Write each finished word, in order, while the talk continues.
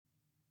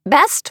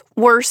Best,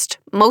 worst,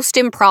 most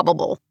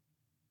improbable.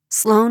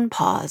 Sloane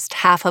paused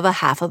half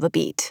of a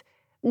beat.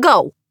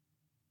 Go.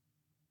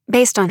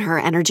 Based on her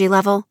energy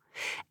level,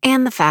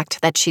 and the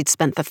fact that she'd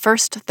spent the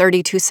first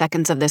 32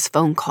 seconds of this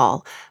phone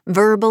call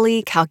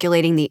verbally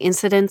calculating the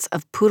incidence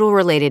of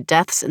poodle-related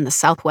deaths in the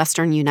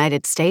southwestern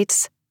United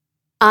States,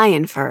 I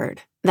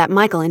inferred that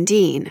Michael and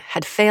Dean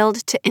had failed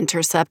to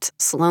intercept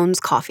Sloane's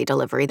coffee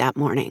delivery that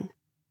morning.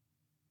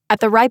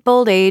 At the ripe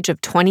old age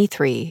of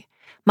 23,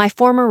 my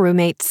former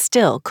roommate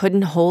still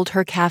couldn't hold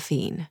her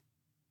caffeine.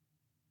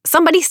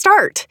 Somebody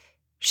start,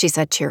 she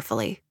said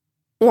cheerfully,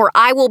 or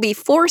I will be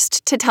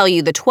forced to tell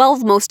you the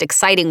 12 most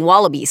exciting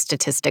wallaby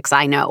statistics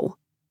I know.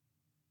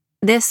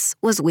 This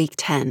was week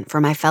 10 for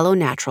my fellow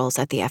naturals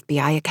at the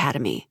FBI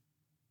Academy.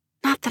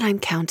 Not that I'm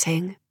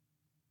counting.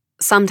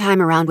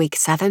 Sometime around week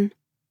 7,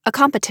 a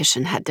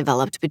competition had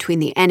developed between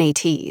the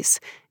NATs,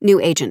 new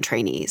agent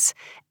trainees,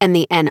 and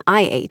the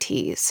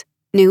NIATs,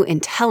 new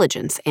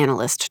intelligence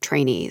analyst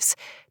trainees,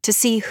 to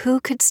see who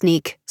could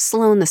sneak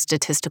Sloane the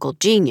statistical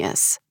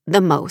genius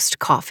the most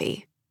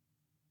coffee.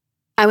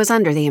 I was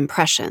under the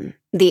impression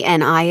the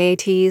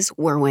NIATs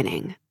were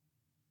winning.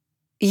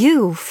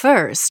 You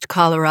first,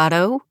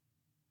 Colorado.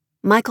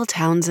 Michael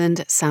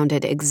Townsend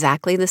sounded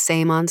exactly the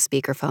same on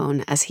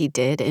speakerphone as he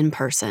did in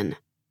person.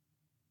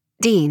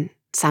 Dean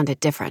sounded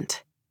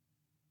different.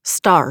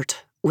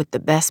 Start with the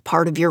best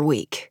part of your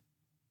week.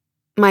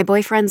 My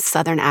boyfriend's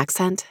southern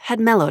accent had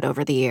mellowed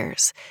over the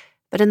years,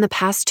 but in the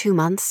past 2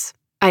 months,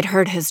 I'd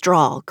heard his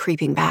drawl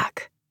creeping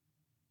back.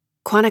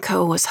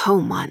 Quantico was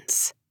home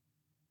once.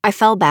 I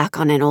fell back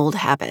on an old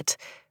habit,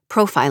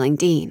 profiling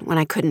Dean when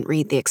I couldn't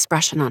read the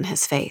expression on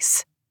his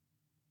face.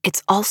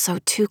 It's also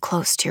too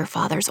close to your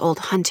father's old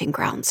hunting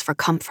grounds for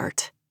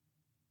comfort.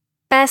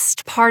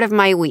 Best part of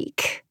my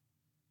week.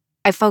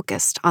 I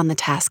focused on the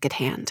task at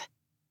hand.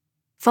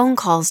 Phone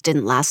calls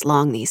didn't last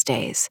long these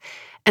days,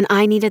 and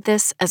I needed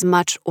this as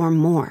much or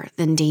more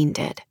than Dean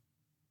did.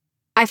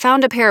 I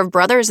found a pair of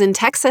brothers in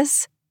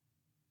Texas.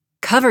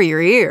 Cover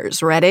your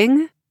ears,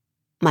 Redding,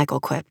 Michael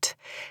quipped.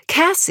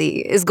 Cassie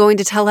is going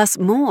to tell us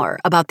more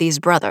about these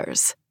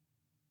brothers.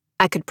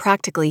 I could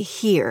practically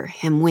hear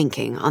him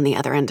winking on the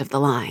other end of the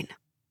line.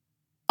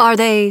 Are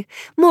they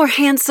more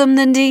handsome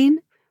than Dean?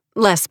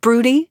 Less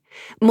broody?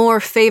 More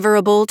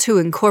favorable to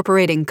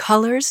incorporating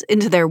colors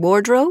into their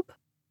wardrobe?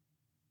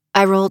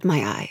 I rolled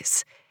my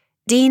eyes.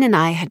 Dean and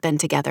I had been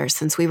together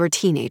since we were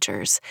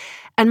teenagers,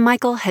 and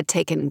Michael had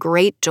taken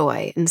great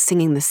joy in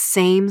singing the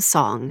same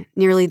song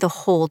nearly the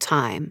whole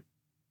time.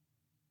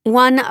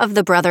 One of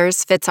the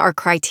brothers fits our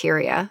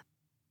criteria,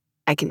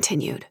 I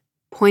continued,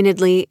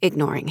 pointedly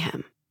ignoring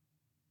him.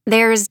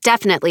 There's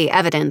definitely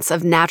evidence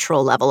of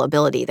natural-level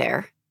ability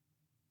there.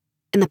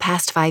 In the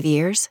past 5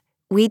 years,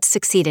 we'd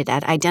succeeded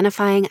at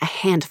identifying a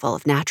handful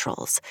of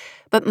naturals,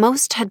 but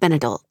most had been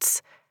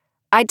adults.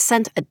 I'd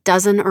sent a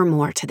dozen or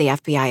more to the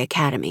FBI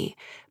Academy,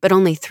 but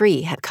only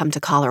 3 had come to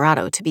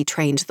Colorado to be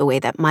trained the way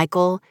that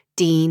Michael,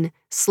 Dean,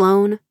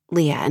 Sloane,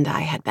 Leah, and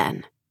I had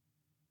been.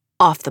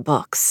 Off the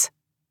books.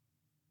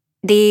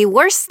 The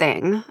worst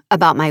thing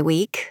about my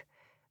week,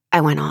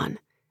 I went on,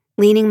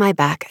 leaning my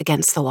back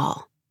against the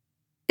wall,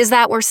 is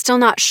that we're still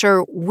not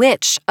sure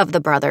which of the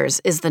brothers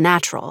is the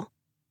natural.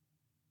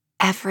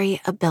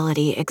 Every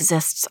ability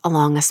exists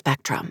along a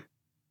spectrum.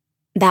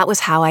 That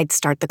was how I'd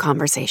start the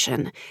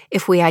conversation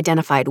if we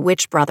identified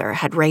which brother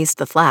had raised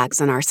the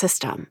flags in our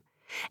system,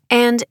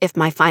 and if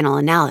my final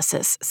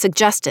analysis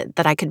suggested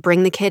that I could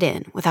bring the kid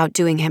in without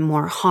doing him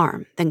more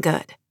harm than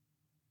good.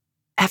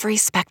 Every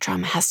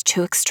spectrum has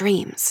 2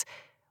 extremes,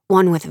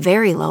 one with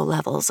very low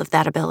levels of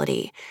that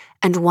ability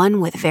and one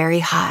with very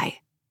high.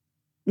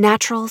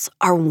 Naturals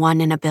are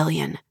 1 in a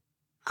billion.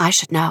 I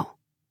should know.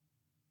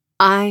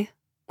 I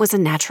was a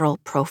natural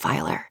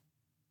profiler.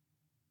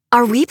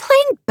 Are we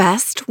playing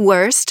best,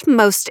 worst,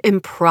 most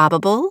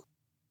improbable?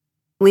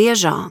 Leah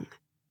Zhang,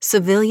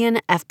 civilian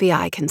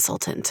FBI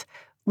consultant,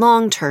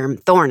 long-term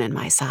thorn in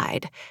my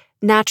side,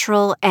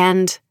 natural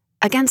and,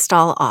 against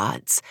all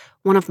odds,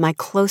 one of my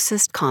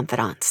closest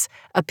confidants,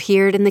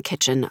 appeared in the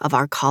kitchen of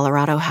our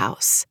Colorado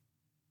house.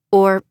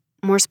 Or,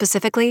 more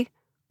specifically,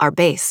 our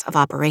base of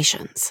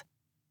operations.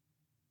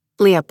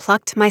 Leah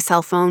plucked my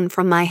cell phone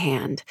from my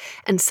hand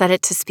and set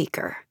it to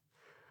speaker.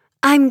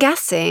 I'm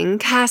guessing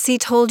Cassie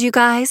told you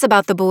guys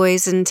about the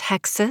boys in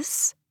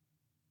Texas?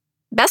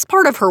 Best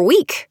part of her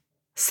week,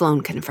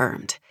 Sloane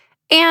confirmed.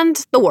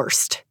 And the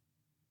worst.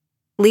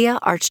 Leah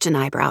arched an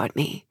eyebrow at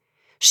me.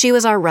 She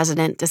was our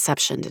resident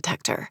deception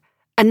detector,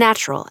 a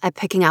natural at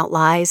picking out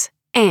lies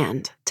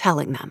and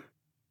telling them.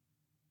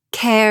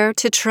 Care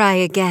to try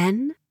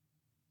again?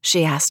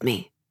 She asked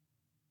me.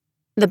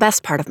 The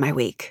best part of my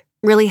week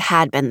really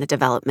had been the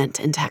development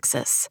in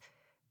Texas.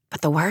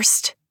 But the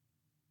worst?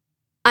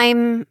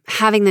 I'm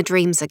having the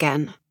dreams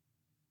again,